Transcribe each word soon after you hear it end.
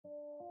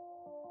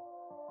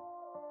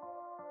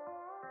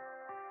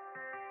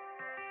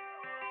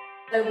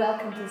Hello,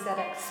 welcome to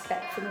ZX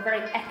Spectrum, a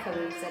very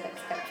echoey ZX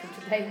Spectrum.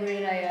 Today we're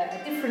in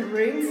a different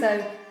room,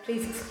 so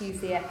please excuse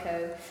the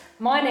echo.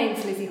 My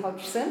name's Lizzie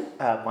Hodgson.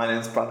 My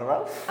name's Brittany.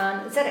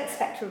 And at ZX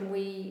Spectrum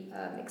we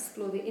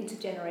explore the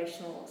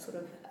intergenerational sort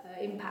of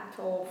impact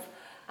of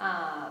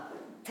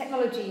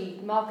technology,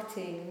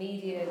 marketing,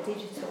 media,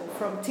 digital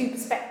from two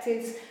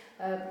perspectives.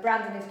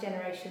 Brandon is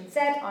Generation Z,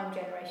 I'm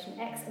Generation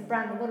X. And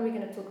Brandon, what are we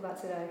going to talk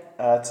about today?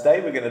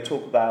 Today we're going to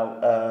talk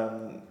about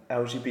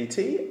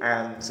LGBT,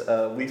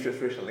 and we've just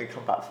recently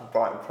come back from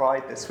Brighton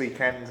Pride this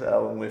weekend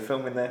when we're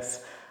filming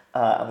this,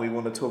 and we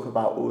want to talk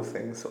about all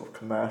things sort of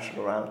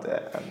commercial around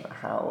it and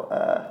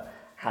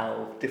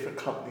how different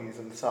companies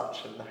and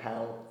such and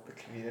how the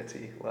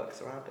community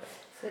works around it.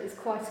 So it's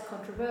quite a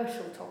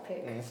controversial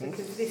topic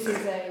because this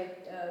is a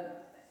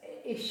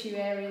issue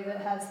area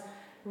that has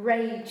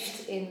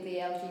raged in the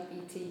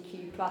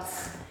LGBTQ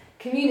plus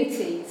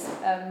communities.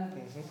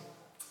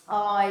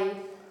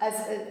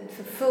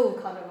 For full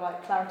kind of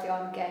like clarity,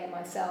 I'm gay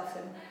myself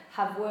and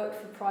have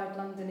worked for Pride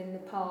London in the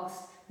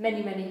past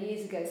many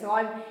years ago. So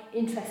I'm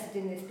interested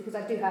in this because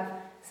I do have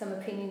some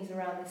opinions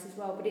around this as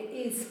well. But it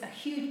is a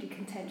hugely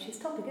contentious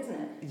topic, isn't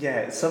it?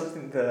 Yeah, it's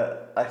something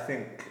that I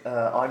think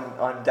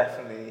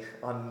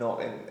I'm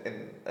not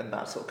in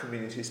that sort of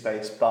community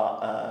space,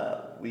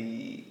 but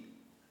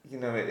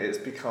it's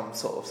become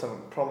sort of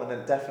something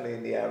prominent, definitely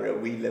in the area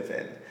we live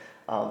in.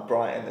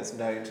 Brighton is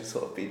known to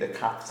sort of be the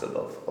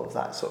capital of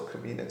that sort of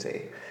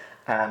community,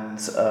 and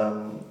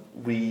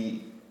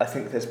I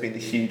think there's been a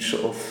huge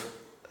sort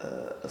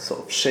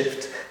of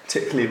shift,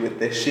 particularly with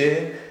this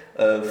year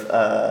of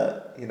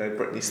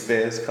Brittany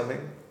Spears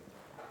coming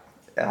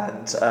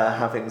and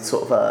having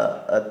sort of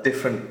a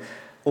different.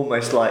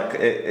 Almost like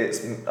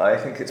I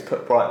think it's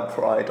put Brighton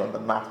Pride on the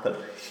map a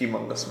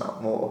humongous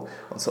amount more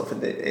on sort of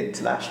the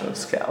international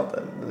scale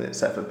than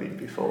it's ever been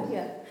before.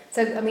 Yeah.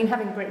 So I mean,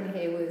 having Brittany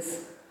here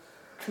was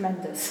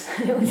tremendous.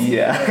 It was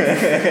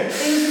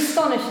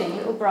astonishing.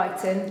 Little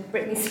Brighton,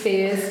 Brittany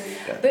Spears.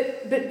 Yeah.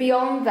 But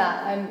beyond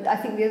that, I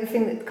think the other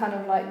thing that kind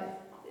of like,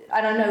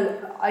 and I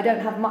know I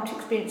don't have much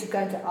experience of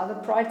going to other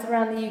prides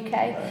around the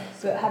UK,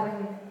 but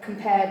having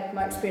compared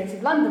my experience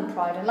of London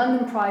Pride, and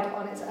London Pride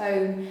on its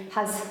own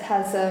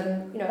has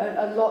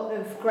a lot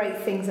of great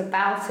things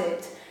about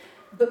it.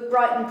 But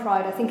Brighton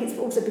Pride, I think it's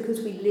also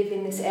because we live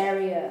in this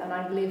area and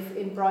I live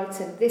in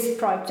Brighton. This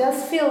Pride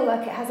does feel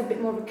like it has a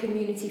bit more of a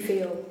community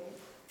feel.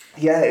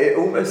 Yeah,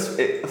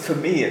 for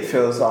me it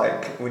feels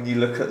like when you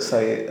look at,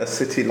 say, a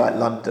city like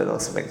London or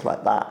something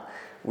like that,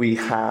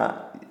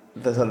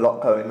 there's a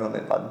lot going on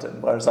in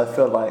London, whereas I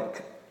feel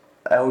like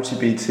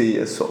LGBT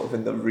is sort of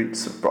in the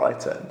roots of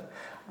Brighton.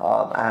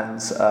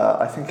 And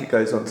I think it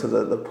goes on to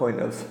the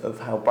point of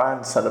how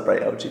brands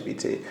celebrate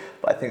LGBT,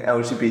 but I think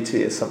LGBT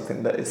is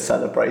something that is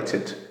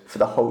celebrated for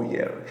the whole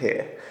year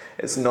here.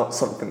 It's not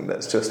something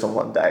that's just on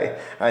one day.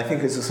 And I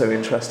think it's also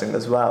interesting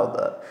as well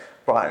that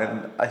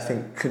Brighton, I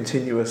think,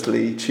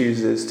 continuously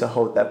chooses to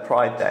hold their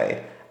Pride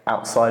Day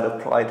outside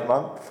of Pride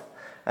Month.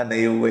 And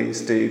they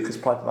always do, because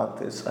Pride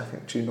Month is, I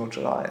think, June or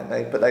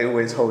July, but they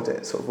always hold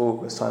it sort of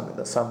August time in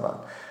the summer.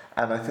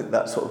 And I think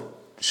that sort of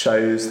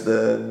shows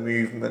the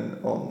movement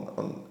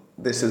on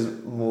this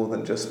is more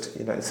than just,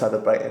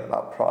 celebrating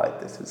about Pride.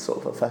 This is sort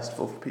of a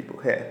festival for people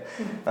here.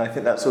 And I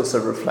think that's also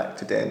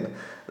reflected in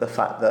the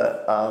fact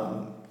that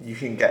you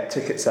can get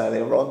tickets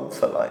earlier on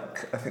for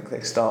I think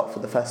they start for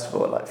the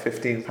festival at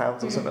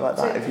 £15 or something like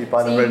that if you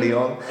buy them early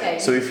on. Yeah.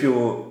 So if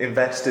you're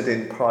invested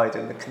in Pride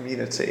in the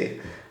community,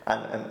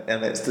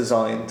 and it's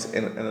designed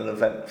in an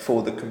event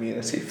for the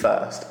community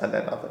first and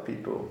then other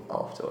people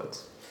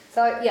afterwards.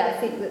 So I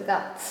think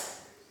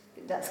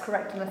that's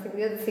correct, and I think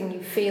the other thing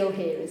you feel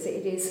here is that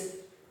it is,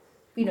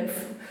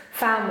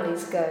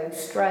 families go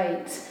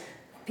straight,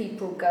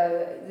 people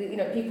go,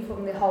 people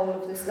from the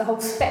whole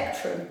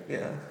spectrum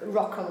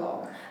rock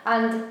along,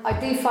 and I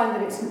do find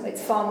that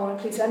it's far more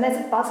inclusive, and there's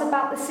a buzz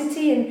about the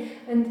city,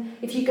 and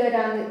if you go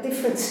down the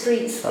different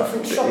streets,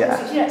 different shopping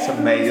streets, it's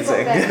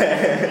amazing.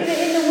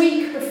 In the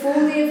week before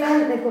the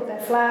event, they've got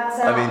their flags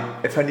out. I mean,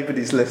 if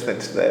anybody's listening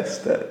to this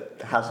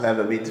that has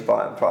never been to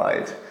Brighton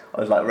Pride,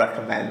 I would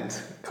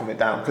recommend coming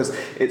down, because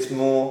it's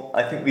more.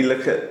 I think you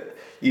look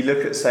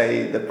at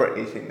say the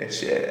Brittany thing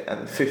this year,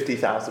 and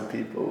 50,000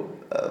 people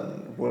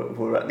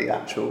were at the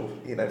actual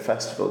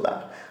festival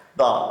there.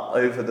 But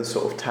over the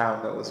sort of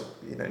town, there was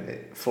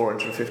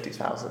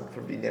 450,000,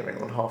 probably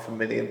nearing on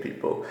 500,000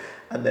 people.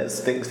 And there's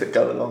things that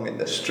go along in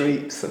the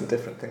streets and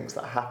different things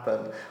that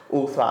happen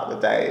all throughout the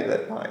day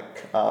that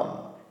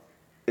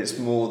it's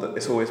more than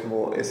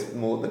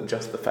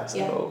just the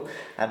festival,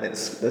 and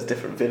there's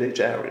different village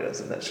areas,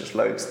 and there's just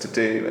loads to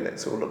do, and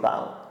it's all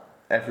about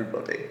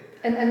everybody.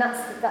 And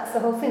that's the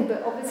whole thing.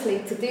 But obviously,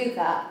 to do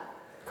that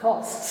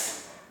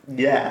costs.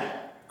 Yeah,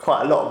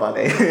 quite a lot of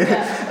money.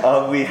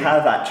 Yeah.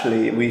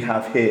 We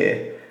have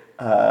here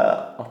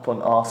up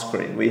on our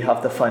screen. We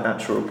have the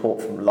financial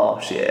report from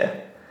last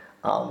year,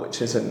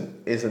 which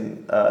isn't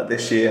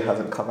this year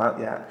hasn't come out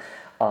yet.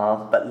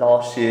 But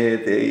last year,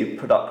 the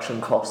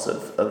production costs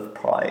of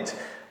Pride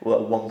were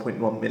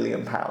 £1.1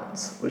 million,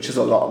 which is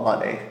a lot of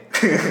money.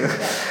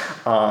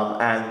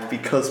 And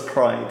because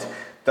Pride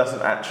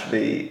doesn't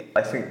actually,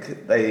 I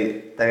think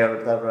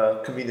they're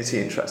a community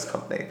interest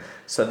company,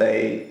 so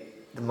the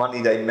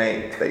money they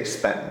make, they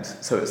spend.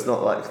 So it's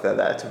not like they're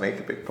there to make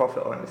a big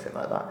profit or anything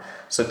like that.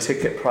 So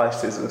ticket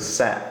prices are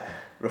set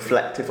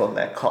reflective on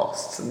their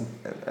costs and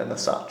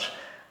as such.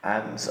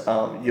 And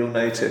you'll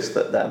notice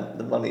that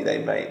the money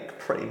they make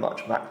pretty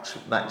much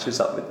matches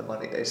up with the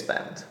money they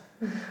spend.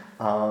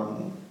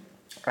 And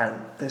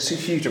there's a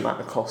huge amount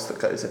of cost that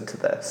goes into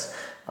this.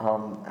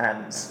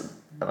 And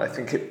I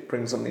think it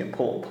brings on the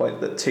important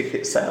point that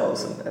ticket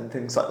sales and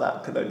things like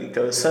that can only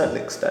go a certain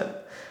extent.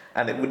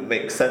 And it wouldn't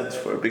make sense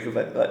for a big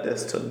event like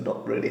this to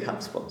not really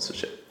have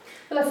sponsorship.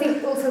 Well, I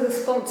think also the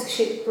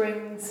sponsorship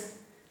brings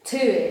to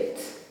it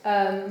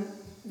the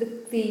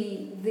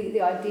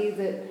idea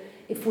that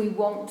if we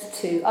want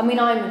to, I mean,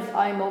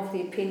 I'm of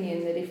the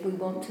opinion that if we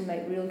want to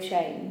make real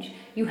change,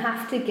 you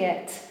have to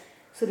get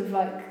sort of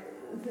like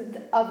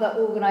the other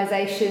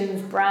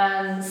organisations,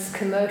 brands,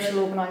 commercial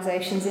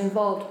organisations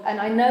involved. And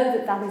I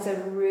know that is a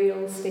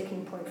real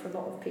sticking point for a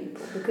lot of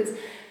people because,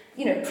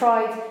 you know,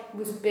 Pride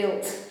was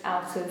built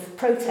out of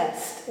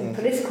protest and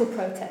political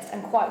protest,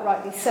 and quite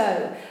rightly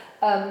so.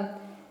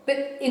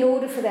 But in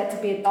order for there to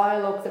be a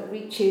dialogue that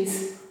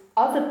reaches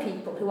other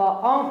people who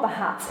aren't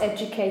perhaps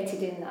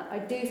educated in that, I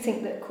do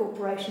think that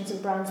corporations and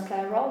brands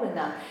play a role in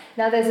that.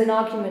 Now, there's an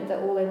argument that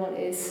all they want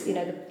is, you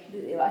know,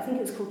 I think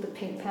it was called the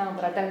pink pound,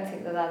 but I don't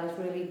think that is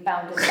really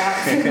bounded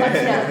about too much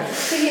now.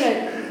 So, you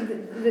know,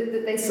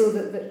 they saw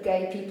that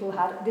gay people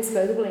had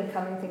disposable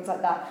income and things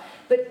like that.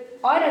 But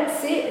I don't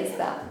see it as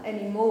that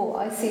anymore.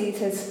 I see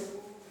it as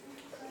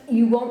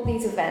you want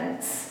these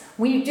events.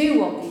 We do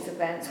want these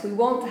events, we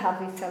want to have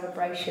these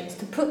celebrations.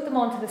 To put them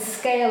onto the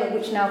scale at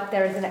which now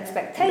there is an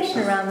expectation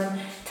around them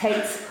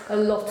takes a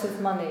lot of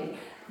money.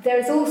 There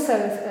is also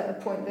a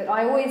point that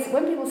I always,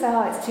 when people say,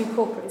 oh, it's too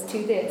corporate, it's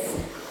too this,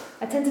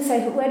 I tend to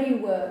say, but where do you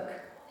work?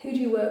 Who do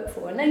you work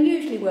for? And they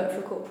usually work for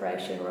a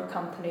corporation or a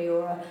company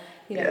or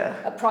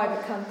a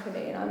private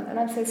company. And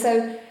I'm saying,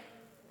 so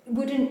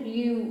wouldn't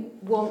you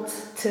want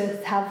to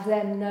have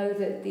them know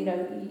that, you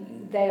know,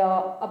 they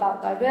are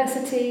about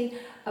diversity,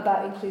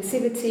 about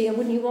inclusivity, and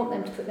wouldn't you want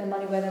them to put their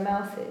money where their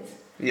mouth is?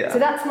 Yeah. So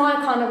that's my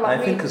kind of like,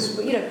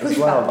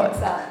 pushback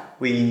against that.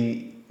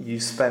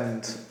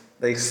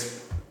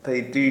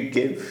 They do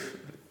give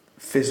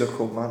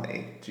physical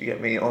money, do you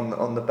get me,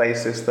 on the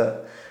basis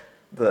that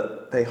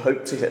they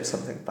hope to get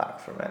something back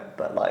from it,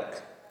 but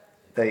like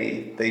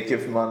they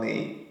give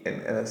money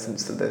in a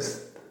sense to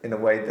this in a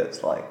way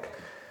that's like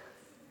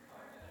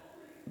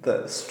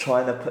that's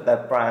trying to put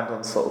their brand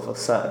on sort of a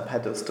certain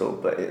pedestal,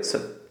 but it's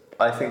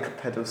I think a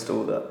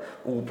pedestal that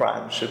all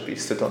brands should be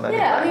stood on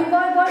anyway. Yeah, I mean,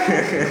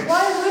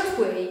 why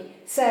would we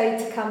say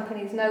to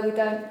companies, no, we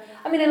don't?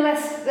 I mean,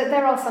 unless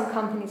there are some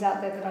companies out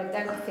there that I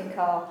don't think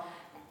are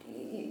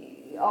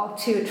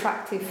too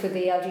attractive for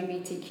the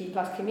LGBTQ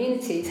plus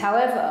communities.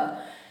 However,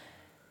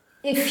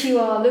 if you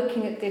are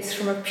looking at this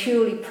from a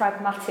purely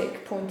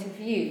pragmatic point of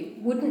view,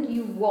 wouldn't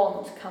you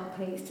want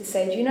companies to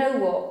say, do you know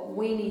what,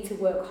 we need to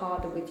work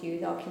harder with you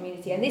in our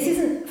community? And this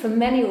isn't, for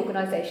many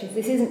organisations,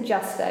 this isn't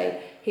just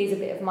here's a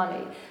bit of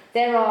money.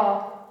 There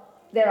are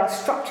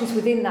structures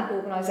within that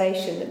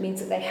organisation that means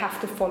that they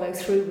have to follow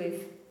through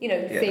with,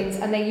 things,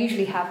 and they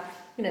usually have,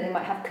 they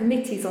might have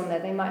committees on there,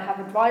 they might have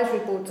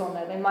advisory boards on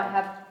there, they might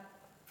have,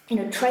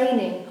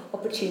 training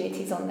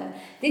opportunities on there.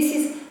 This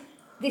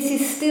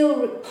is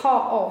still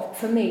part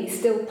of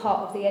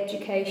the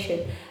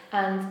education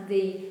and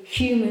the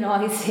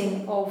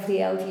humanising of the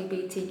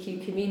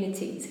LGBTQ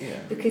communities. Yeah.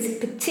 Because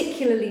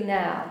particularly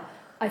now,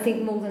 I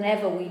think more than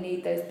ever we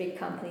need those big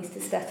companies to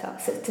step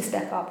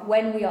up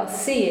when we are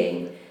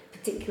seeing,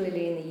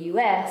 particularly in the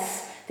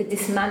US, the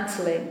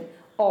dismantling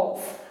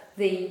of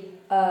the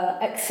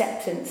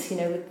acceptance,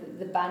 with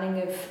the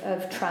banning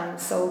of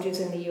trans soldiers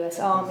in the US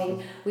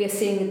Army. We are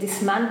seeing the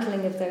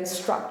dismantling of those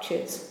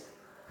structures.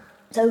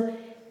 So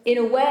in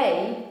a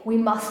way, we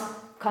must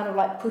kind of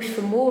like push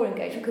for more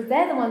engagement because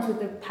they're the ones with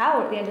the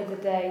power at the end of the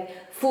day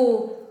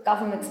for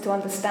governments to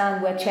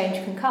understand where change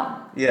can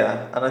come.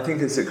 Yeah, and I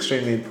think it's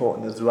extremely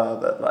important as well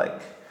that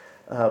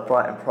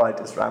Brighton Pride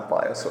is run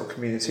by a sort of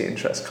community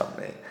interest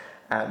company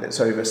and it's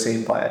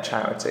overseen by a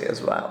charity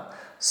as well.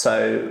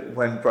 So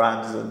when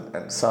brands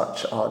and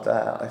such are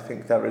there, I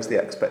think there is the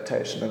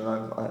expectation,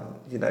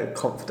 and I'm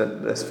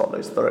confident that this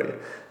follows through,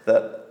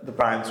 that the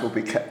brands will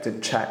be kept in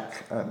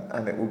check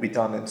and it will be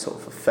done in sort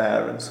of a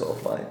fair and sort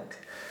of like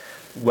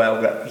well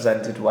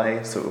represented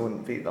way. So it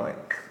wouldn't be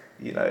like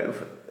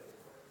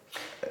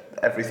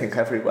everything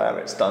everywhere.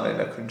 It's done in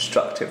a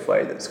constructive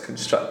way that's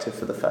constructive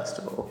for the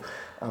festival,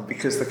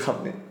 because the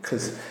company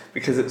because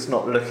it's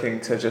not looking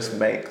to just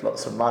make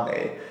lots of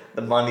money.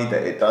 The money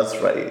that it does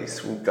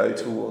raise will go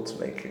towards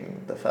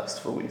making the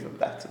festival even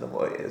better than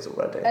what it is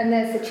already. And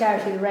there's the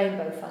charity, the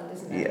Rainbow Fund,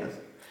 isn't it? Yeah.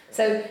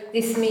 So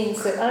this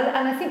means that,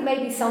 and I think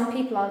maybe some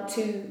people aren't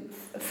too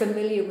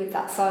familiar with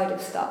that side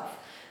of stuff,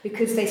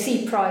 because they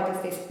see Pride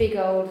as this big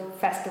old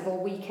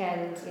festival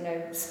weekend, you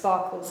know,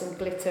 sparkles and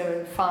glitter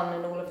and fun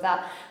and all of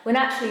that, when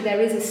actually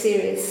there is a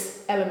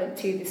serious element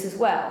to this as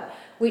well,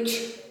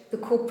 which the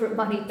corporate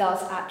money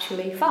does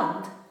actually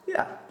fund.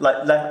 Yeah,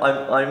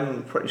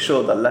 I'm pretty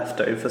sure that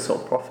leftover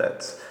sort of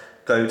profits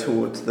go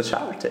towards the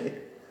charity,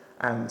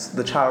 and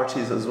the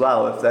charities as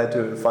well, if they're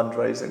doing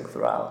fundraising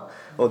throughout,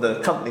 or the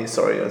companies,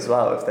 sorry, as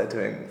well, if they're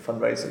doing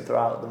fundraising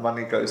throughout, the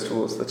money goes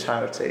towards the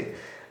charity.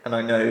 And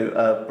I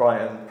know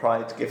Brighton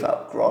Pride give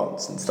out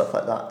grants and stuff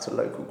like that to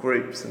local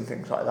groups and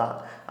things like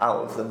that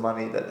out of the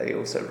money that they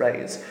also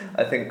raise.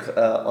 I think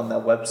on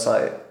their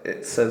website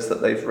it says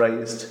that they've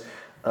raised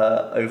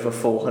over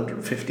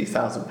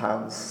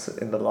 £450,000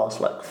 in the last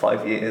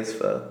 5 years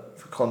for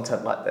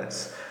content like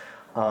this,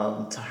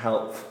 to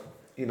help,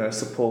 you know,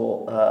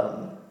 support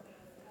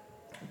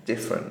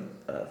different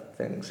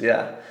things.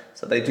 Yeah,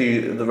 so they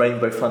do the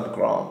Rainbow Fund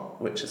grant,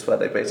 which is where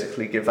they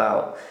basically give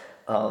out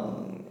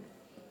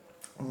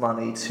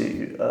money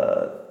to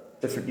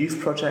different youth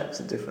projects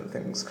and different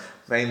things.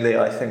 Mainly,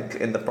 I think,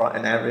 in the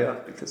Brighton area,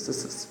 because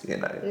this is, you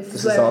know, this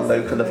is our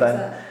local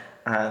event,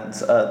 and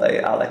they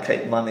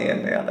allocate money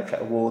and they allocate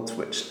awards,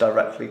 which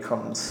directly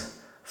comes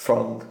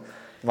from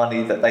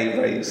money that they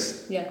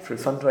raise through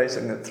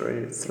fundraising and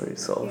through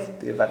sort of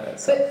the event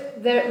itself.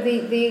 But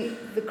the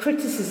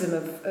criticism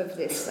of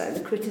this, though,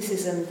 the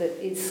criticism that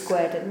is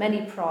squared at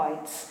many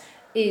prides,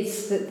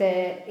 is that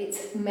it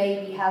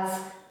maybe has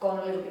gone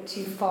a little bit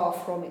too far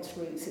from its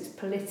roots, its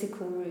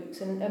political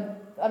roots. And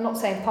I'm not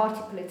saying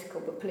party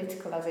political, but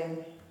political as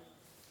in,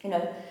 you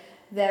know,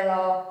 there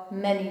are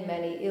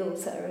many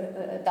ills that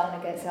are done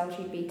against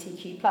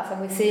LGBTQ+,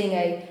 and we're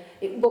seeing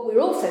what we're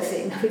also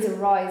seeing is a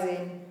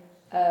rising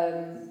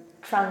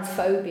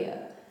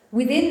transphobia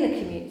within the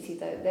community.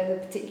 Though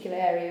there's a particular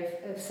area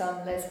of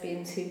some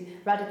lesbians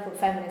radical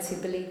feminists who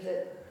believe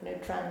that, you know,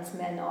 trans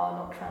men are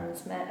not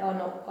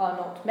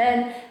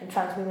men, and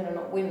trans women are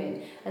not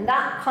women, and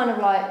that kind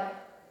of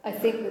I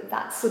think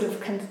that sort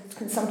of can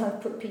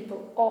sometimes put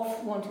people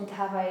off wanting to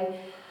have a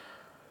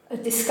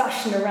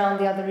discussion around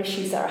the other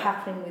issues that are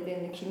happening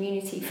within the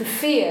community for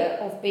fear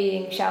of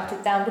being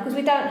shouted down, because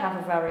we don't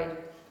have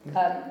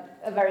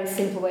a very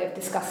simple way of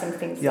discussing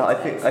things. Yeah, I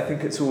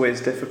think it's always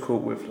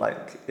difficult with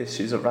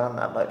issues around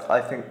that.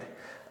 I think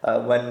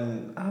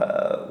when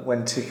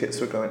tickets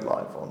were going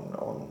live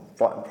on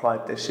Brighton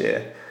Pride this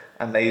year,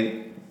 and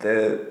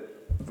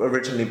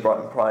originally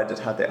Brighton Pride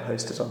had it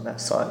hosted on their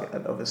site,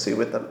 and obviously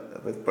with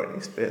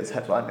Britney Spears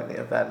headlining the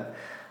event,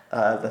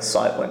 the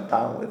site went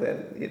down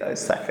within, you know,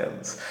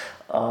 seconds,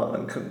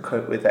 and couldn't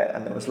cope with it,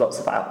 and there was lots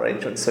of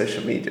outrage on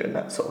social media and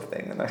that sort of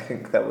thing. And I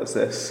think there was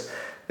this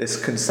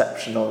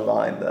conception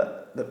online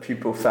that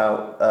people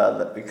felt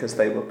that because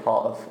they were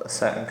part of a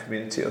certain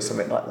community or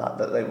something like that,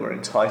 that they were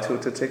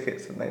entitled to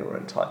tickets and they were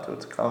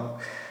entitled to come.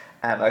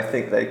 And I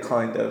think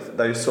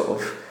those sort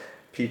of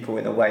people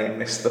in a way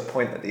miss the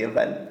point of the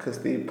event, because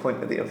the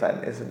point of the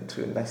event isn't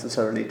to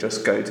necessarily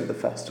just go to the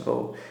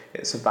festival.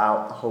 It's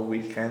about the whole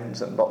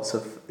weekend, and lots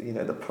of, you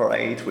know, the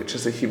parade, which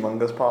is a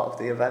humongous part of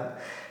the event,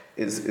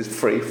 is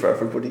free for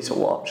everybody to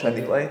watch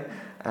anyway.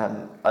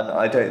 And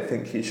I don't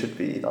think you should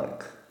be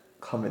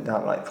coming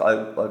down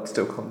I'd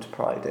still come to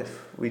Pride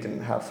if we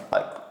didn't have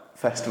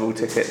festival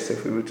tickets,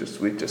 if we'd just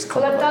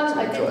come. Well,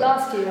 I did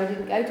last year. I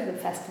didn't go to the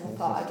festival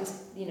part. I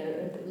just, you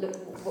know,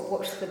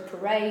 watched the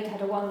parade,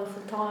 had a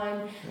wonderful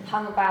time,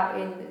 hung about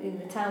in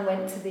the town,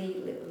 went to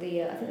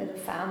the I think there's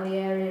a family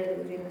area that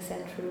was in the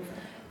centre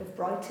of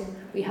Brighton.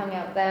 We hung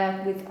out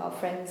there with our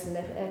friends and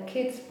their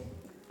kids.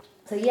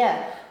 So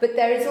yeah, but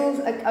there is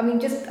also,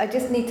 I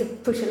just need to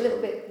push a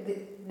little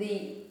bit.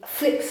 The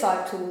flip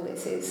side to all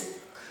this is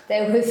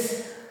there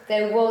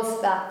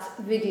was that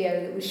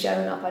video that was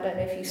shown up, I don't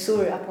know if you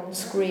saw it up on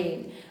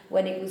screen,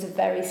 when it was a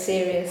very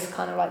serious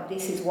kind of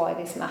this is why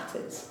this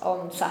matters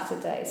on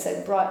Saturday.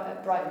 So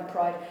Brighton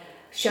Pride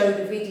showed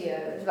a video,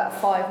 it was about a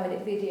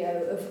 5-minute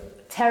video of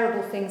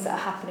terrible things that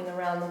are happening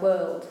around the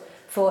world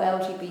for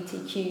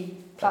LGBTQ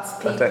plus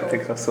people. I don't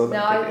think I saw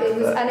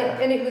that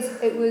video.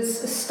 It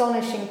was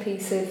astonishing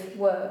piece of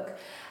work.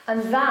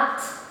 And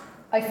that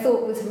I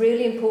thought was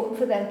really important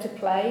for them to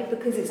play,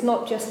 because it's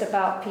not just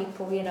about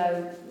people, you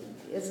know,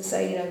 as I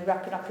say, you know,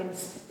 wrapping up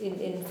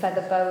in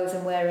feather bows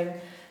and wearing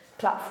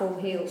platform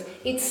heels.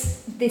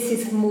 This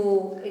is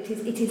more. It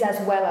is as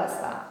well as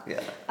that.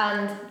 Yeah.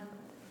 And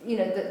you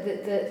know,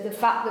 the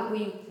fact that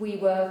we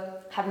were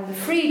having the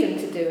freedom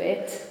to do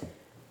it,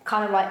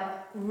 kind of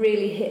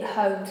really hit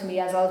home to me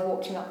as I was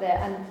watching up there.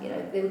 And you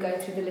know, they were going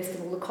through the list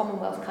of all the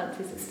Commonwealth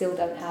countries that still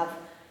don't have,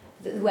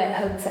 where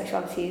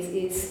homosexuality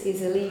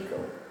is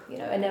illegal. You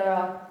know, and there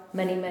are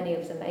many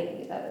of them.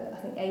 I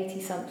think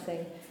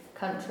 80-something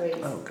countries.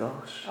 Oh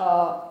gosh.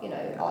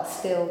 Are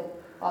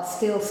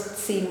still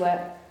seen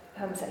where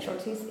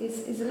homosexuality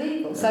is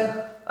illegal.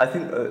 So I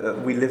think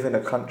we live in a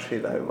country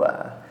though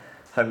where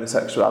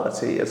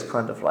homosexuality is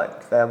kind of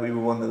there. We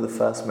were one of the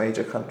first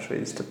major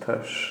countries to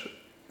push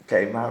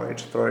gay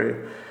marriage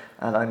through,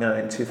 and I know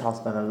in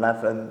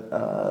 2011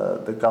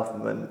 the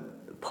government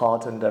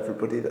pardoned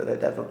everybody that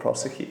they'd ever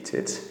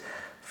prosecuted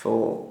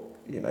for,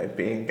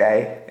 being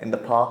gay in the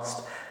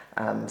past.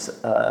 And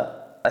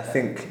I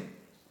think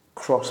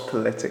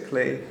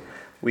cross-politically,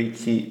 we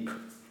keep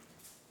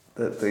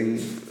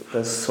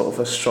there's sort of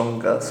a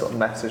stronger sort of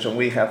message, and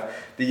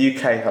the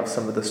UK have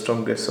some of the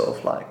strongest sort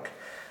of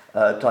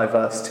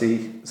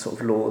diversity sort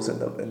of laws in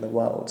the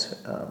world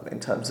in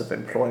terms of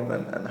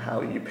employment and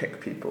how you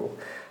pick people,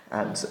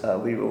 and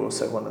we were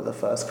also one of the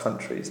first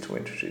countries to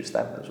introduce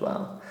them as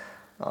well.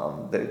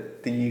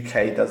 The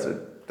UK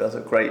does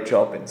a great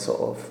job in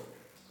sort of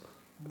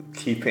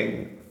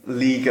keeping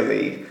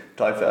legally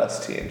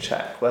diversity in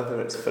check,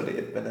 whether it's fully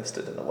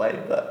administered in a way,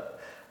 but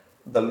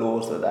the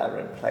laws are there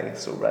in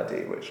place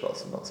already, which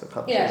lots and lots of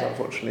countries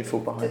unfortunately fall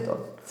behind on.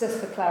 Just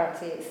for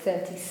clarity, it's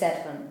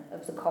 37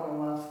 of the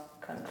Commonwealth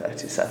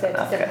countries. 37,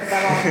 okay.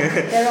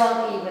 There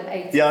aren't even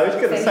 80. Yeah, I was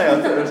going to say,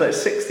 I thought it was like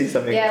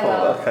 60-something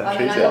Commonwealth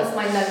countries. I lost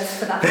my notes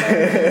for that.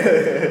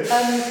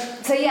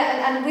 So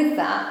and with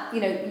that,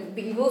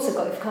 but you've also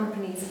got, if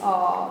companies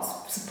are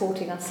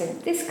supporting us in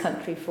this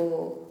country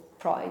for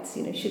prides,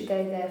 should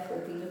they therefore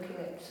be looking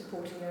at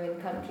supporting them in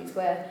countries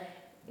where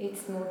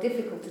it's more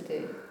difficult to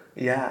do?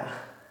 Yeah,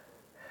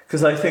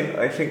 because I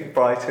think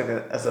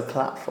Brighton as a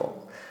platform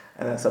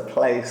and as a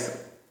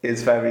place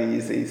is very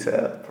easy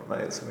to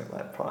promote something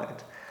like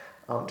Pride,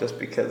 just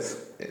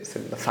because it's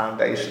in the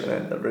foundation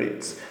and in the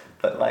roots.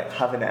 But like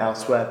having it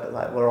elsewhere, but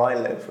like where I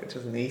live, which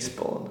is in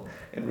Eastbourne,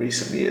 in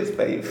recent years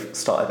they've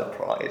started a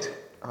Pride.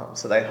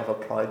 So they have a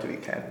Pride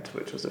weekend,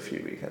 which was a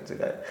few weekends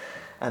ago,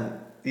 and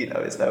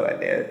it's nowhere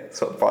near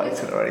sort of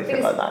Brighton or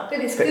anything like that. But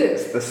it's good.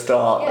 It's the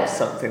start of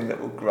something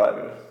that will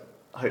grow,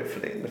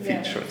 hopefully in the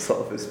future, and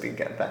sort of has been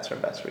getting better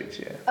and better each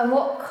year. And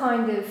what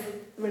kind of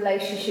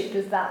relationship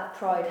does that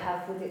Pride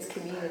have with its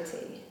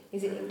community?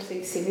 Is it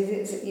inclusive?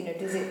 Is it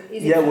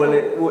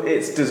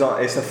it's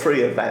designed. It's a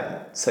free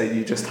event, so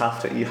you just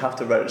have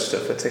to register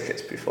for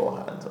tickets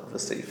beforehand,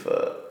 obviously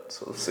for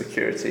sort of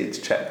security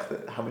to check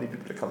that how many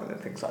people are coming and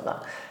things like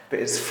that. But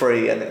it's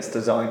free and it's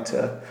designed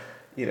to,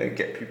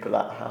 get people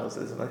at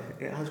houses, and I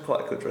think it has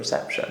quite a good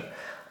reception.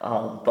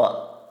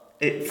 But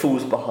it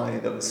falls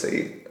behind,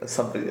 obviously, as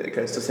somebody that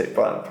goes to say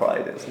Brighton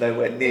Pride. It's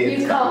nowhere near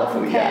to that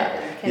level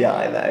yet. Yeah,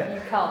 I know.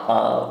 You can't.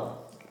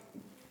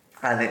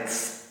 And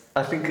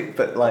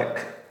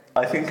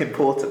I think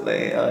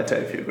importantly, I don't know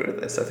if you agree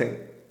with this,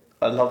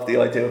 I love the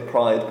idea of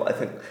Pride, but I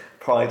think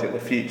Pride in the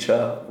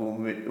future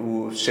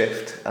will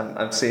shift, and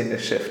I'm seeing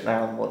this shift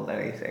now more than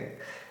anything,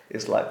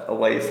 is like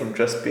away from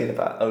just being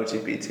about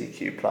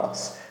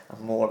LGBTQ+, and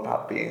more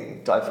about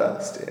being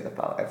diversity and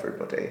about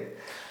everybody.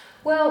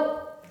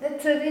 Well,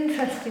 it's an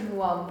interesting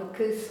one,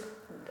 because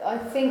I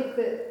think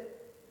that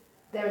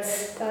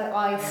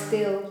I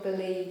still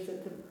believe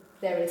that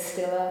there is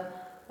still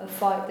a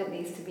fight that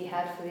needs to be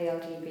had for the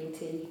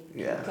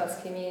LGBT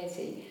plus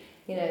community.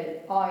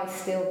 I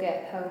still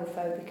get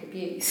homophobic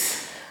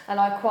abuse, and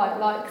I quite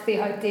like the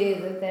idea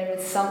that there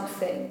is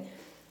something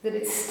that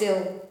is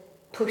still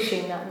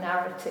pushing that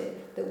narrative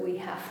that we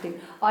have to.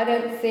 I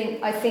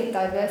think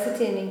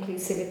diversity and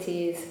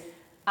inclusivity is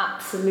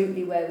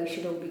absolutely where we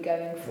should all be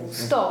going full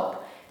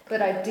stop,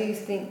 but I do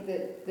think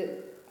that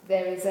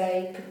there is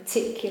a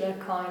particular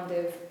kind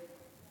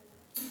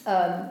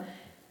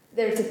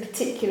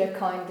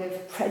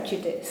of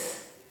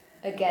prejudice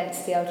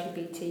against the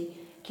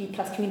LGBTQ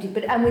plus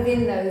community, and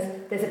within those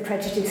there's a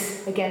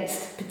prejudice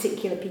against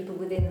particular people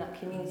within that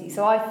community.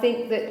 So I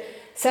think that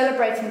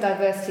celebrating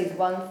diversity is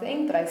one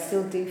thing, but I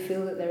still do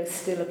feel that there is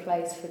still a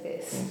place for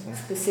this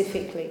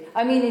specifically.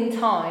 I mean, in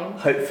time,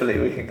 hopefully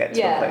we can get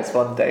to a place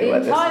one day where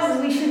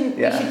we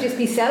should just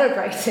be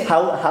celebrating.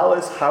 How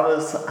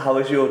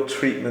has your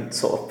treatment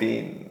sort of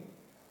been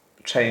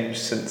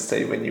changed since,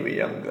 say, when you were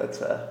younger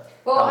to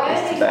Well, how I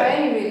it is today?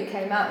 only really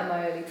came out in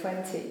my early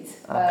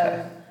 20s.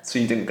 Okay. So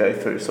you didn't go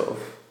through sort of.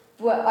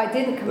 Well, I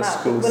didn't come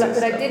out.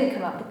 But I didn't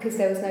come out because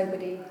there was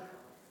nobody.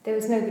 There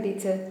was nobody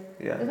to.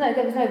 Yeah.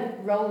 There was no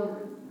role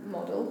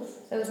models.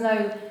 There was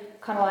no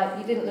kind of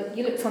like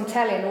you looked on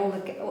telly and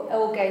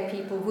all gay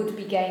people would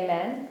be gay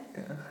men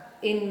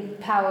in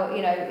power.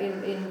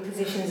 In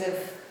positions of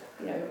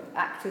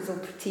actors or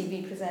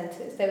TV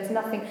presenters. There was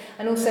nothing,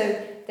 and also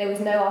there was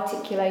no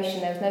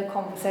articulation. There was no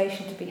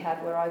conversation to be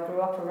had where I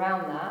grew up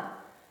around that.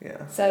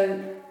 Yeah. So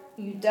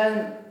you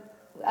don't,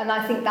 and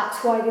I think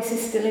that's why this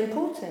is still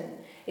important.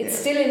 It's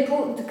still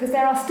important because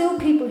there are still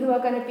people who are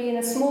going to be in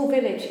a small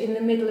village in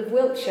the middle of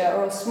Wiltshire,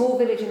 or a small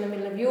village in the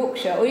middle of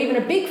Yorkshire, or even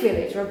a big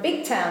village or a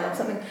big town or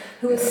something,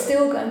 who are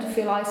still going to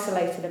feel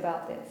isolated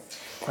about this.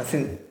 I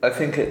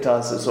think it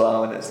does as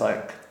well, and it's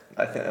like,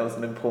 I think there was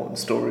an important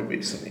story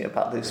recently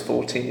about this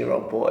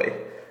 14-year-old boy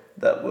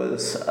that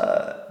was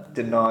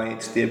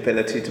denied the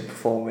ability to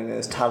perform in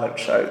his talent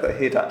show that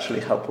he'd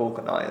actually helped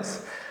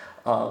organise.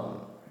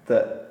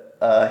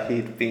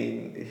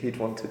 He'd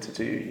wanted to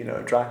do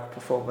a drag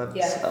performance.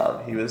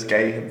 Yeah. He was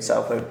gay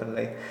himself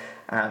openly,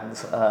 and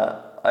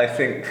I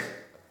think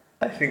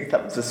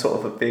that was a sort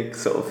of a big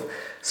sort of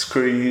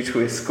screw you to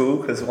his school,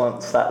 because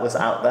once that was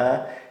out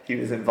there, he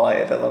was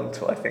invited along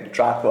to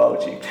Drag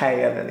World UK,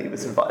 and then he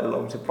was invited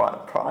along to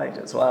Brighton Pride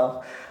as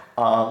well.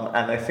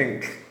 And I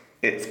think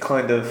it's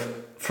kind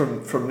of,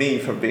 from me,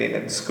 from being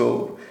in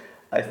school,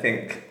 I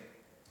think,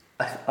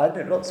 I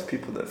know lots of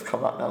people that have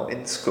come up now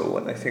in school,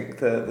 and I think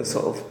the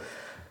sort of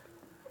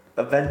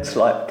events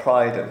like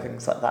Pride and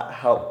things like that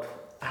help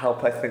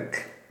I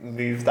think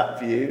move that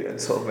view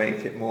and sort of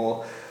make it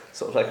more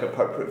sort of like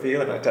appropriate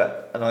view. And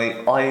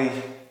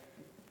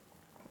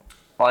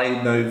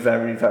I know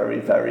very, very,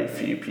 very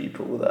few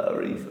people that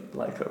are even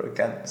like are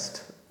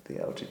against the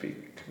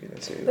LGBT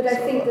community. But I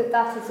think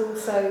that is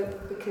also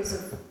because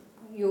of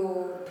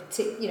your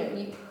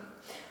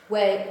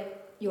where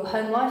your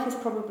home life is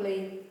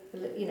probably,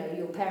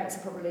 your parents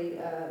are probably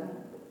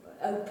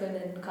open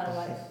and kind of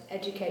like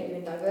educate you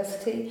in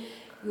diversity.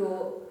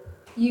 You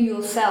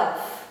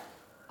yourself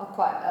are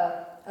quite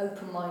a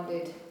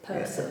open-minded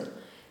person. Yeah.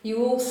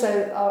 You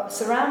also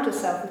surround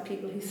yourself with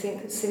people who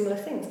think similar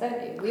things,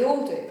 don't you? We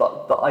all do.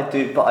 But I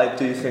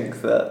do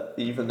think that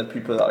even the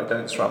people that I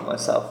don't surround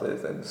myself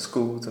with in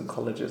schools and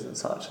colleges and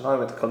such, and I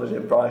went to college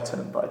in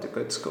Brighton, but I did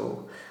good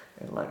school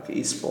in like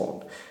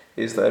Eastbourne,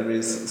 is there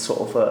is sort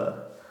of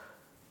a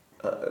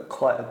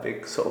quite a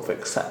big sort of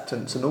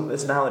acceptance, and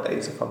almost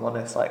nowadays, if I'm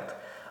honest, like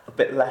a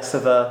bit less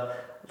of a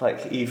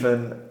like,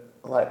 even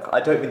like,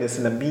 I don't mean this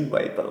in a mean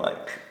way, but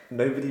like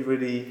nobody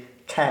really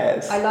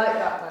cares. I like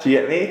that. Do you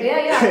get me?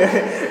 Yeah.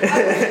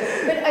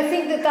 But I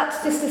think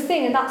that's just the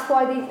thing, and that's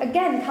why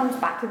again comes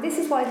back to this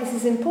is why this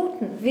is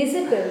important.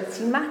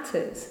 Visibility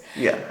matters.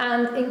 Yeah.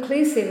 And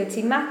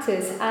inclusivity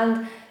matters,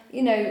 and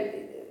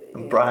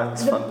and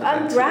brands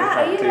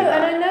fundamentally and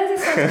I know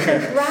this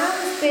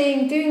brands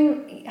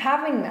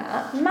having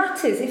that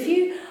matters.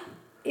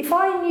 If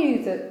I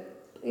knew that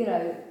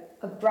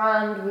a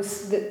brand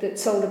was that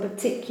sold a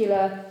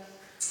particular,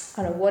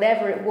 I don't know,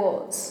 whatever it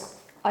was,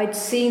 I'd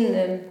seen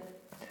them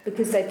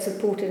because they'd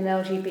supported an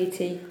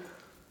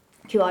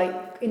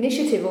LGBTQI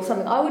initiative or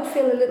something, I would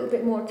feel a little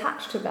bit more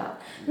attached to that.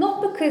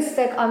 Not because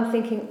I'm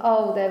thinking,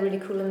 oh, they're really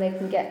cool and they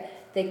can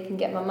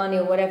get my money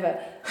or whatever.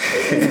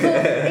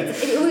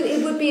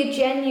 It would be a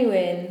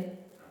genuine,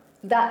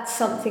 that's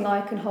something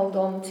I can hold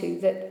on to,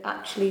 that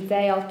actually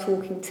they are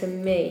talking to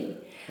me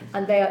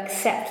and they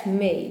accept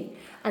me,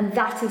 and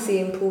that is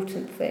the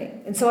important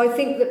thing. And so I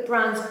think that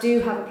brands do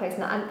have a place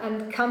now,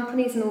 and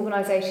companies and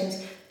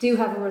organisations do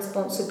have a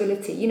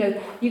responsibility. You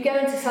go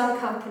into some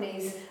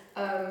companies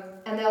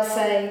and they'll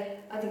say,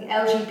 I think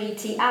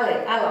LGBT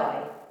ally.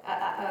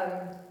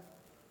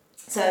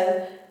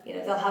 So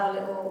they'll have a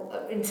little,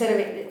 instead of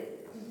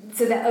it,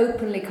 so they're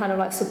openly kind of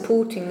like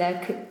supporting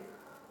their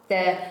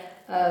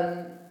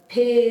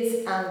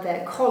peers and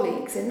their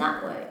colleagues in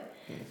that way.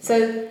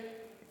 So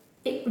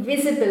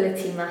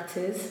visibility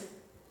matters,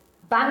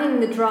 banging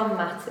the drum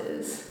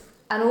matters,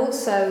 and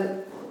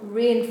also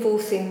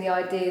reinforcing the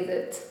idea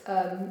that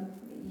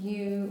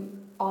you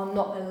are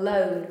not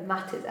alone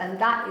matters, and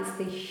that is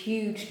the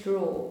huge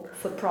draw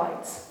for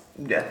prides.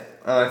 Yeah,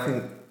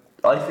 and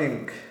I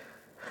think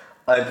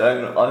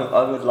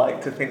I would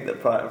like to think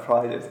that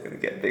Pride is going to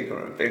get bigger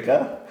and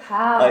bigger.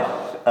 How?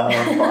 But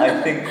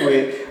I think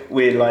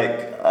we're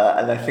like,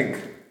 and I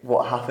think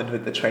what happened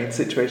with the train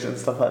situation and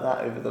stuff like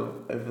that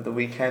over the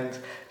weekend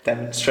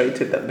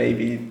demonstrated that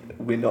maybe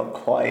we're not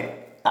quite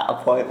at a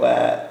point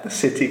where the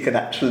city can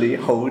actually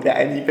hold it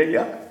any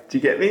bigger. Do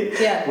you get me?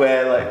 Yeah.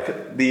 Where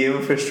like the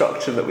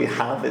infrastructure that we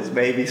have is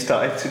maybe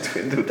starting to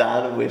dwindle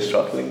down and we're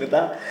struggling with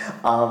that.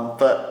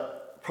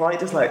 But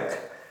Pride is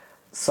like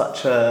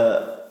such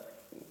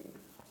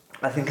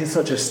I think it's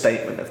such a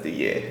statement of the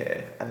year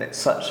here, and it's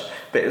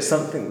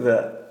something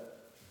that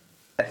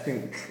I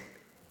think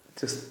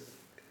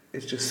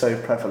it's just so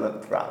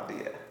prevalent throughout the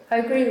year. I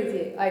agree with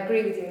you.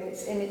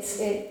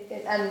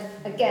 And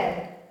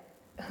again,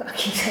 I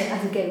keep saying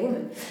as a gay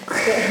woman, but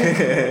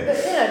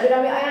I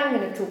mean, I am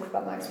going to talk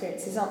about my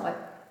experiences, aren't I?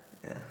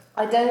 Yeah.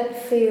 I don't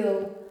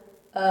feel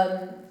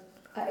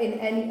in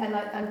any, and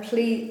I'm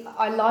pleased.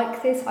 I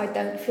like this. I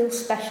don't feel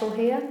special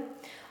here.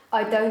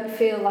 I don't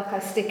feel like I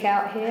stick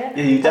out here.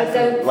 Yeah, you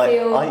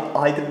definitely.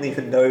 I didn't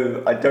even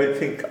know. I don't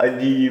think I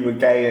knew you were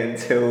gay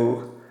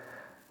until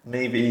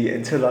I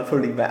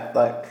probably met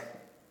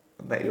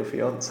your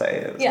fiance.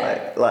 It was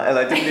like, and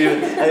I didn't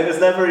even. And it was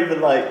never even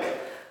like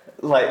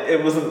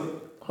it wasn't.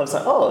 I was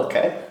like, oh,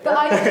 okay. But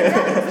I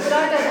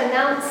don't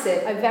announce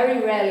it. I very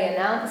rarely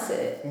announce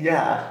it.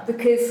 Yeah.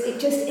 Because it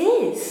just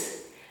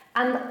is.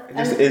 And it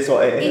just is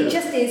what it is. It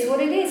just is what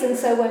it is. And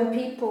so when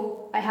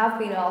I have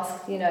been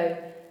asked,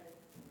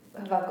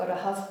 have I got a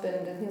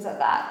husband and things like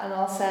that, and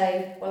I'll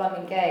say, well, I'm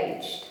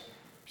engaged.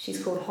 She's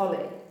called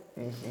Holly.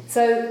 Mm-hmm.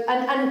 So,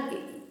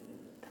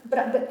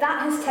 but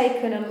that has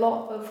taken a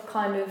lot of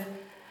kind of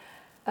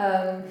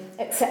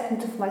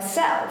acceptance of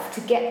myself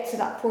to get to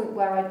that point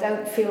where I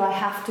don't feel I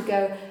have to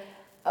go,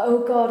 oh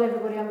God,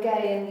 everybody, I'm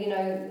gay, and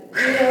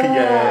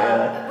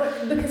yeah.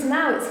 But because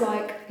now it's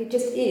like it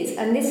just is,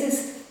 and this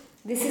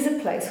is a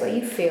place where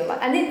you feel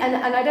like,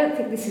 and I don't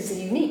think this is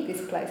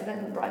this place. I don't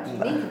think Brighton's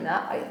unique in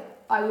that.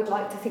 I would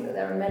like to think that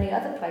there are many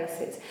other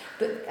places,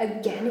 but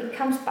again, it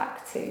comes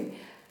back to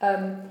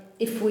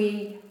if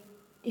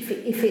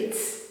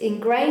it's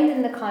ingrained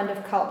in the kind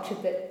of culture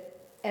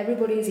that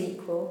everybody is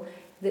equal,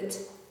 that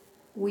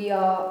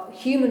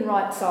human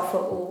rights are for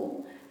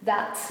all,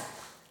 that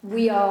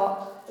we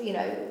are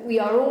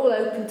all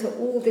open to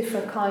all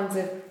different kinds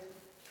of,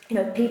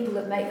 people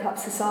that make up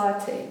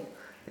society.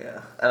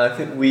 Yeah, and I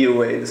think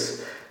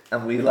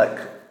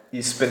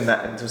you spin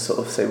that into sort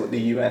of say what the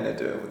UN are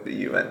doing with the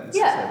UN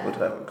Sustainable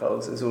Development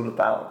Goals is all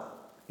about,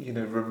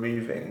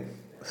 removing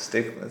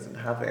stigmas and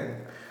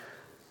having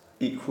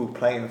equal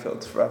playing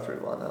fields for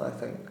everyone, and I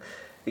think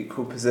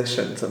equal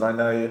positions. And I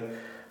know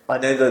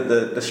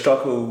that the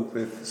struggle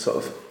with sort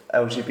of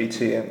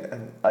LGBT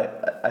and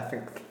I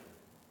think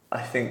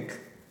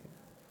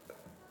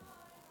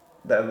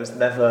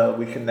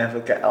we can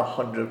never get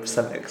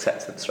 100%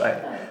 acceptance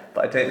rate,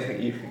 but I don't think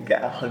you can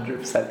get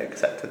 100%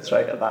 acceptance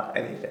rate about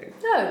anything.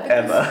 No,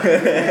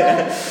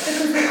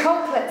 because we're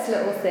complex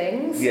little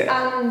things,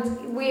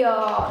 and we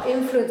are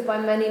influenced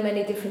by many,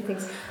 many different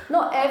things.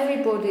 Not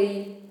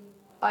everybody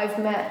I've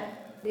met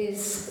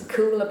is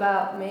cool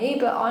about me,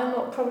 but I'm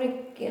not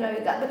probably,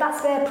 but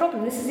that's their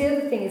problem. This is the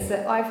other thing, is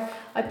that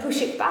I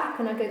push it back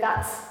and I go,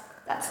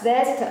 that's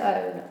theirs to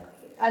own.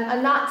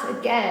 And that,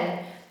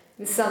 again,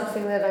 is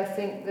something that I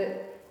think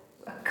that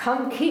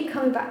keep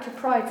coming back to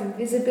pride and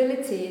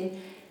visibility, and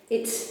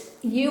it's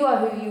you are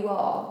who you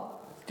are,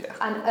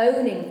 and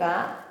owning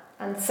that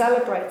and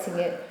celebrating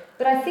it.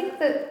 But I think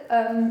that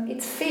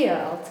it's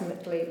fear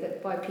ultimately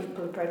that why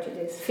people are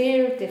prejudiced,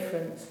 fear of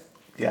difference.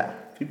 Yeah,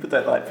 people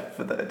don't like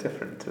people that are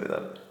different to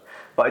them.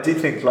 But I do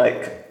think,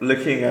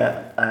 looking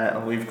at,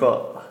 and we've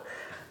got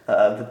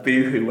the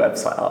Boohoo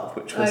website up,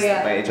 which was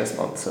the major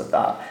sponsor of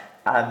that.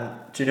 And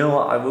do you know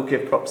what? I will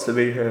give props to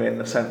Boohoo in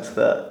the sense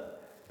that,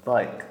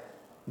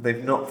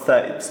 they've knocked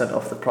 30%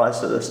 off the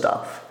price of the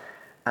stuff,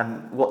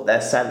 and what they're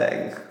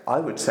selling, I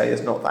would say,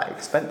 is not that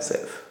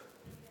expensive.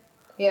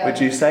 Yeah. Would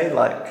you say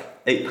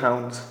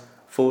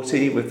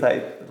 £8.40 with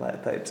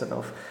 30%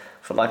 off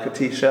for a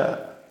t-shirt?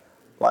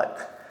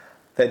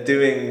 They're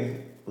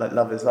doing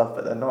Love is Love,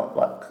 but they're not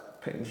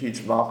putting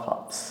huge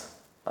markups,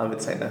 I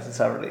would say,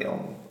 necessarily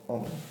on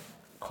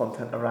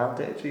content around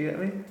it. Do you get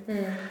me?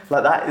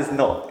 That is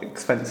not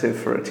expensive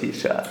for a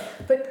t-shirt.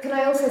 But can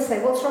I also say,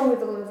 what's wrong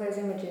with all of those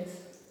images?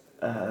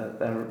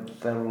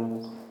 They're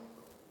all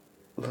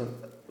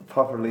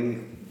properly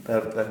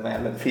they're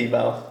male and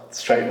female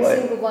straight Every white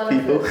single one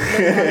people. Of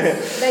them,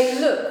 they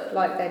look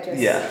like they're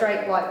just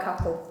straight white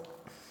couple.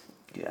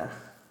 Yeah.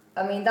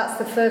 I mean, that's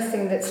the first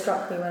thing that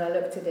struck me when I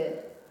looked at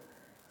it.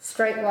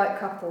 Straight white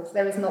couples.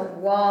 There is not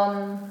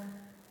one.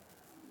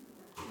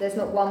 There's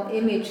not one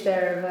image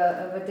there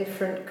of a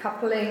different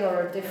coupling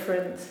or a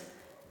different,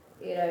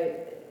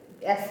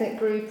 ethnic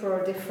group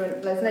or a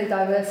different. There's no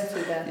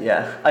diversity there.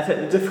 Yeah, I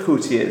think the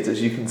difficulty is,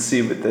 as you can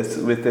see with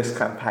this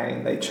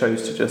campaign, they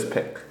chose to just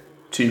pick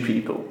two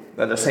people.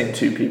 They're the same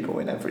two people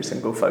in every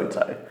single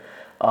photo,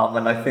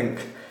 and I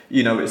think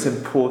it's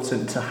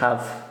important to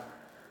have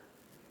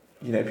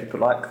people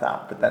like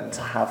that, but then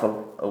to have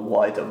a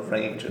wider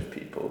range of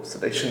people. So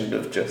they shouldn't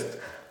have just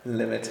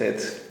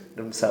limited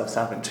themselves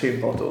to having two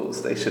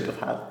models. They should have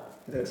had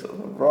sort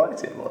of a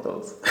variety of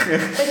models.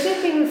 They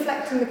should be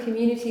reflecting the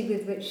community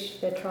with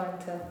which they're trying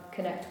to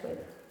connect with.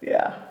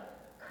 Yeah.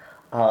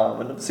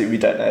 And obviously we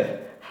don't know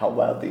how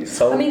well these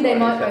sold. I mean, they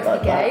might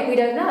both be gay, we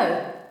don't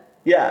know.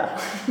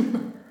 Yeah.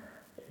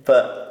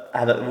 But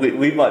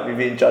we might be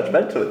being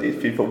judgmental of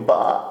these people,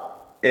 but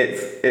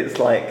it's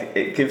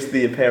it gives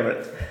the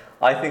appearance.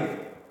 I think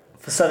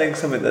for selling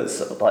something that's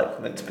sort of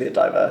meant to be a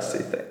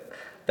diversity thing,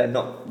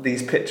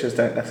 these pictures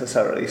don't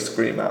necessarily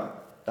scream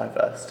out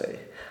diversity.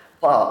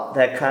 But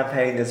their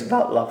campaign is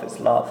about love is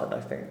love, and I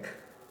think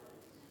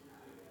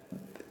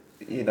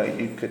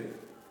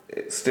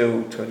it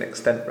still to an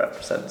extent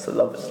represents the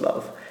love is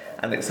love,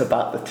 and it's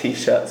about the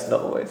t-shirts,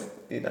 not always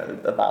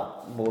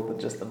about more than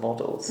just the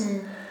models.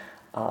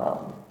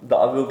 But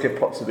I will give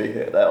props to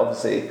Boohoo.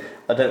 Obviously,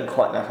 I don't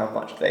quite know how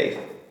much they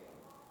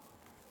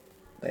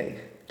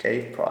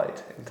gave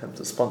Pride in terms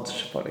of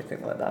sponsorship or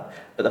anything like that,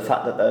 but the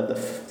fact that they're the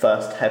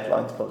first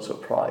headline sponsor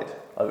of Pride,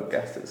 I would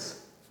guess, is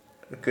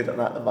a good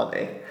amount of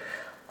money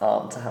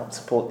to help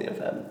support the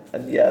event.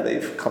 And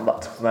they've come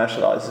back to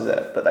commercialise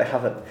it, but they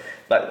haven't.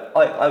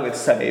 I would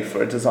say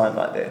for a design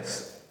like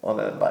this on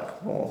a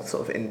more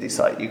sort of indie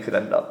site, you could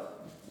end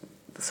up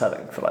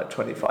selling for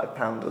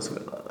 £25 or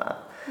something like that.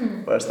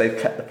 Whereas they've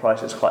kept the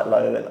prices quite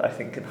low, and I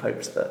think in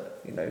hopes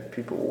that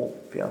people will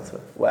be able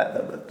to wear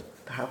them and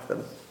have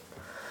them.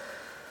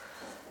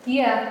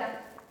 Yeah,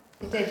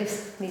 they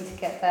just need to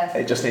get there.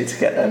 They just need to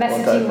get their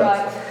messaging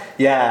right.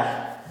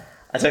 Yeah,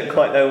 I don't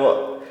quite know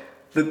what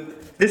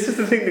this is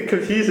the thing that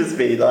confuses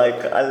me.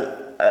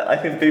 I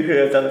think Boohoo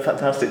have done a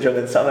fantastic job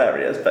in some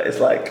areas, but it's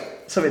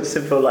something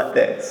simple like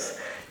this.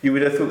 You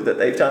would have thought that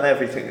they've done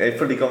everything. They've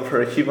probably gone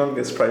through a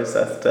humongous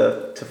process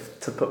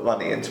to put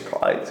money into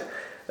Pride.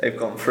 They've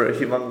gone through a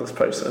humongous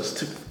process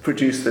to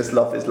produce this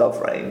Love is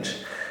Love range,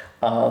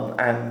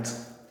 and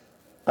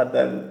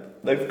then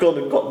they've gone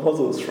and got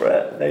models for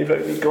it. They've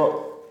only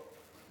got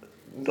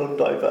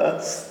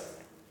non-diverse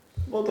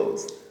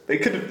models. they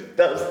could have.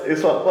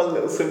 It's like one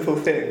little simple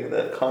thing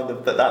that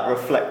but that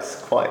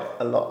reflects quite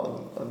a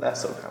lot on their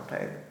sort of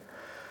campaign.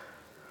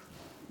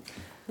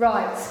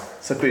 Right.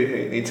 So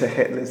Boohoo need to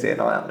hit Lizzie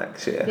and I up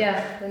next year.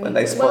 Yeah. When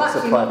they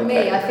sponsor Pride not me.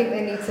 again. I think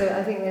they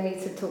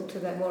need to talk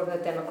to more of their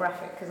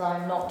demographic, because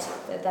I'm not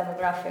their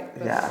demographic.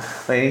 But Yeah,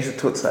 they need to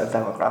talk to their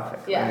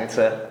demographic. Yeah. They need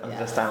to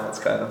understand what's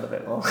going on a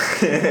bit more.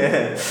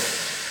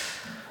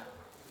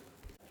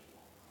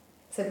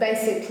 So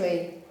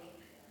basically,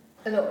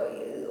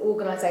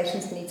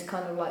 organisations need to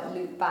kind of like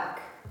loop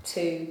back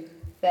to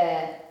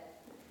their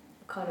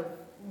kind of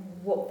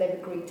what they've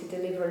agreed to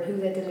deliver and who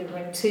they're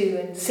delivering to,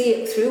 and see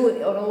it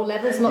through on all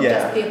levels, not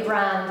just be a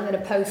brand and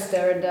a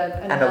poster and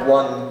a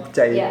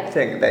one-day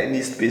thing. That it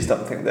needs to be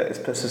something that is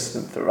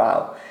persistent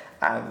throughout,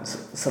 and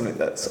something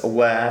that's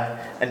aware.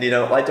 And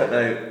I don't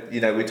know,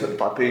 we talked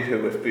about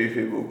Boohoo, if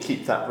Boohoo will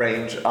keep that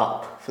range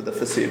up for the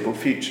foreseeable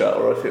future,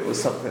 or if it was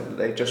something that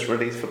they just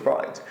released for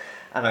Pride.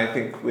 And I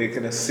think we're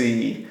going to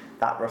see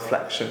that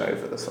reflection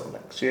over the sort of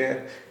next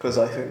year, because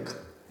I think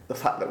the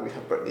fact that we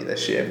have Brittany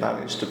this year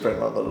managed to bring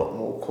on a lot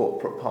more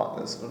corporate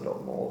partners and a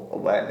lot more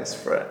awareness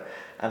for it,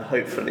 and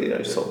hopefully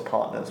those sort of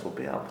partners will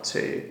be able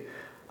to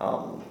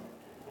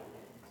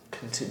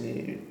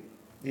continue,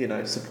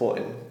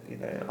 supporting,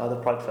 other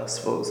Pride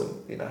festivals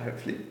and,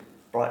 hopefully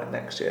Brighton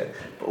next year,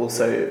 but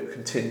also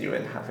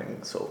continuing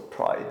having sort of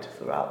Pride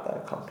throughout their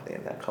company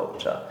and their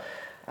culture.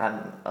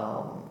 And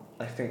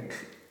I think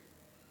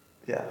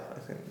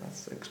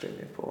that's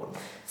extremely important.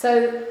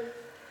 So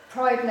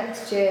Pride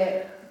next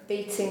year,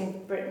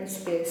 beating Britney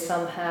Spears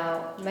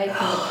somehow, making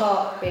the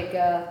park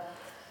bigger,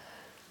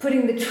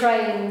 putting the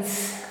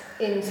trains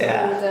into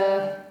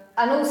order,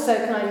 and also,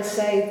 can I just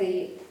say,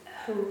 the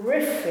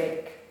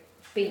horrific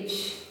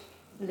beach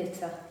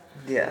litter.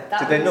 Yeah.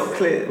 Did they not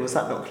clear? Was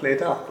that not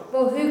cleared up?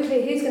 Well, who's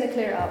going to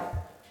clear it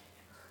up?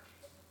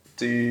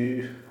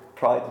 Do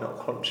Pride not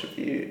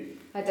contribute?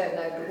 I don't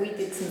know, but we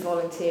did some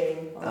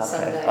volunteering on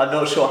Sunday. I'm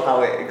not sure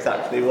how it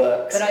exactly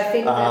works. But I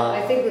think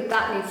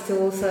that needs to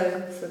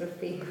also sort of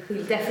be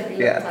definitely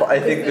looked at. But I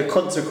think the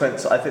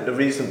consequence, the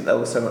reason there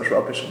was so much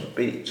rubbish on the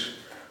beach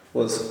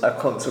was a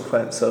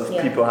consequence of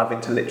people having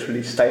to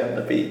literally stay on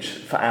the beach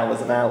for hours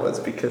and hours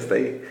because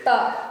they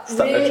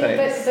stuck their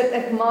trains.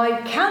 But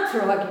my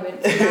counter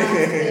argument to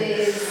that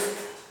is,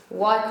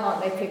 why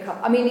can't they pick up?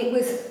 I mean, it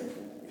was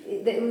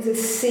a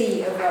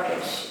sea of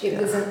rubbish. It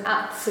was an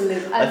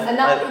absolute,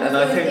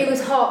 it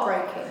was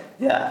heartbreaking.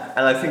 Yeah,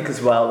 and I think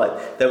as well,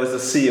 there was a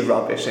sea of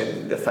rubbish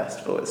in the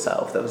festival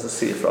itself. There was a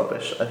sea of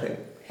rubbish, I think.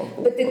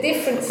 But the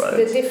difference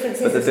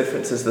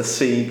is the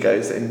sea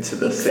goes into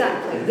the sea.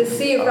 Exactly, the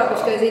sea of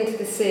rubbish goes into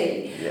the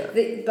sea. Yeah.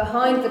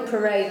 Behind the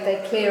parade, they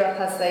clear up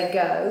as they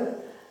go.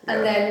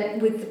 And then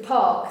with the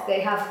park,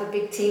 they have the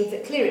big teams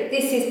that clear it.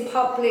 This is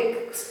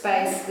public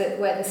space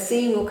where the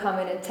sea will come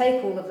in and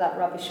take all of that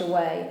rubbish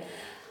away.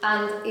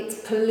 And it's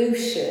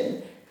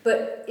pollution,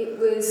 but it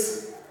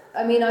was,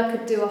 I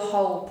could do a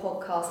whole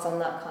podcast on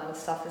that kind of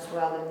stuff as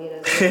well, and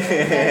their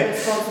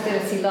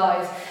responsibility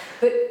lies.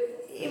 But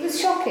it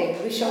was shocking.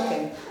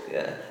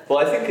 Yeah. Well,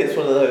 I think it's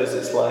one of those,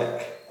 it's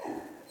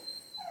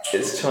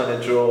trying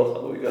to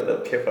draw, we got a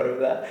little kip over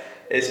there,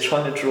 it's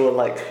trying to draw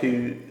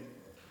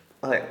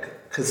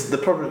because the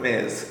problem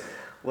is,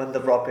 when the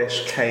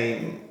rubbish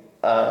came,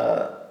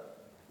 the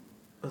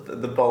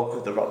bulk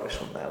of the rubbish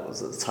on there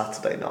was a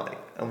Saturday night,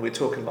 and we're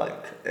talking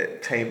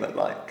it came at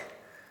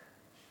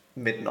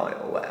midnight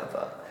or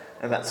whatever,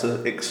 and that's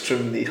an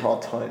extremely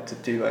hard time to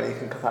do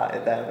anything about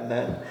it there and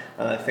then.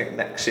 And I think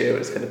next year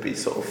it's going to be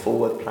sort of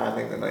forward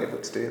planning and able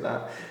to do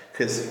that,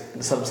 because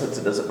in some sense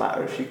it doesn't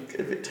matter if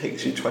it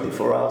takes you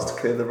 24 hours to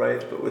clear the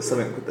road, but with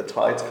something with the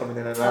tides coming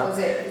in and out. That was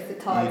it, with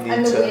the tides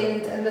and the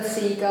wind and the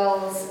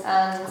seagulls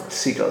and...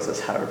 Seagulls are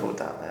terrible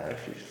down there.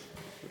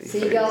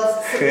 Seagulls,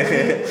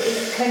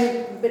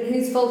 but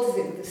whose fault is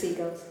it with the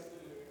seagulls?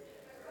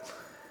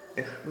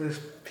 Yeah, there's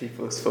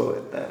people's fault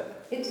in there.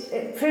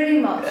 It pretty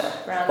much.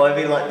 Yeah. Well,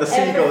 the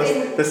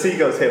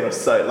seagulls here are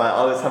so,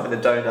 I was having a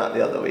donut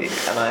the other week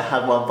and I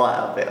had one bite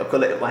out of it. I've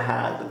got it in my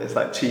hand and this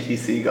cheeky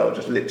seagull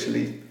just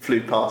literally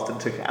flew past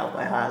and took it out of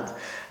my hand.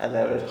 And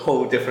there was a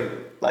whole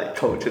different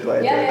cultured way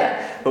of doing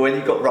that. But when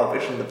you've got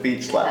rubbish on the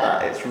beach like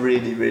that, it's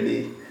really,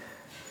 really,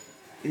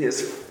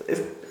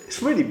 it's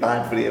really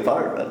bad for the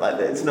environment.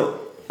 It's not.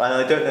 And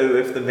I don't know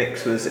if the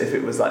mix was, if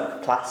it was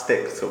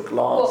plastics or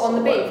glass. On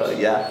the beach?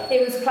 Yeah.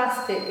 It was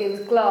plastic, it was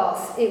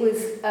glass, it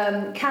was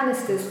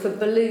canisters for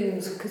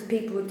balloons, because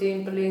people were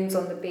doing balloons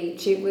on the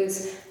beach. It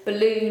was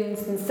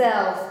balloons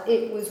themselves,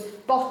 it was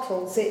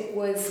bottles, it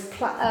was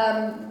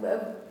cans,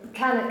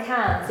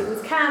 it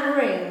was can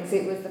rings,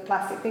 it was the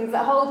plastic things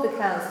that hold the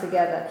cans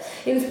together.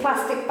 It was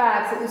plastic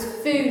bags, it was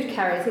food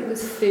carriers, it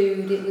was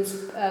food, it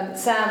was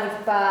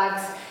sandwich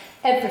bags,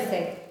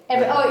 everything. It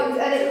was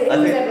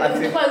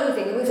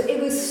clothing. It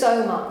was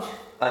so much.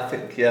 I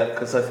think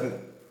because I think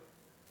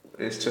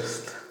it's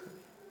just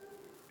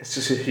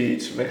a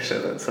huge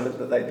mission and something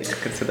that they need to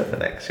consider for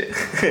next year.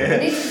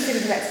 They need to consider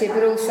for next year,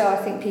 but also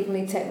I think people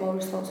need to take more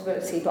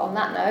responsibility. But on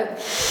that note,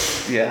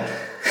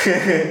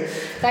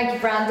 Thank you,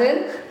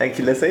 Brandon. Thank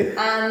you, Lizzie.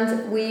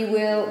 And we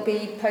will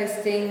be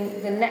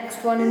posting the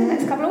next one in the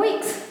next couple of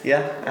weeks.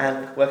 Yeah,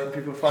 and where can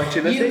people find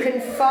you, Lizzie? You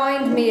can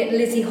find me at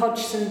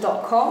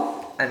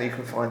lizziehodgson.com. And you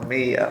can find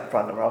me at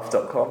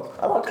brandonralph.com.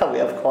 I like how we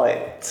have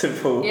quite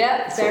simple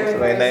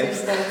very names.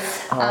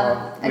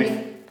 Simple.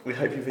 We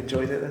hope you've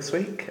enjoyed it this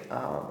week.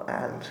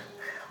 And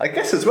I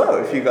guess as well,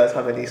 if you guys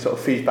have any sort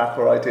of feedback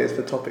or ideas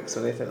for topics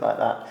or anything like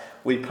that,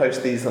 we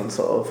post these on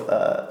sort of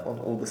on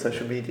all the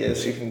social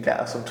medias. You can get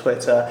us on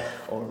Twitter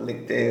or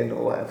LinkedIn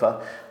or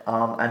whatever,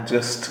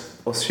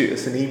 or shoot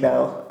us an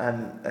email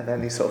and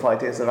any sort of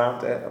ideas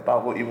around it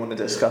about what you want to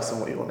discuss and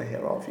what you want to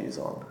hear our views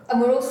on.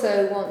 And we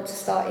also want to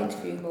start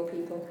interviewing more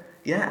people.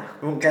 Yeah,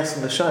 we want guests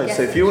on the show.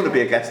 So if you want to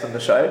be a guest on the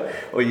show,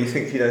 or you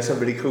think you know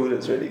somebody cool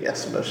that's really a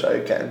guest on the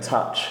show, get in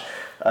touch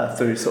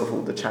through sort of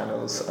all the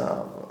channels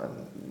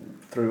and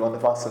through one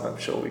of us, and I'm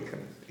sure we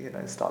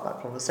can start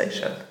that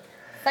conversation.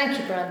 Thank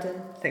you,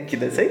 Brandon. Thank you,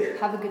 Lizzie.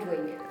 Have a good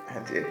week.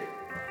 And you.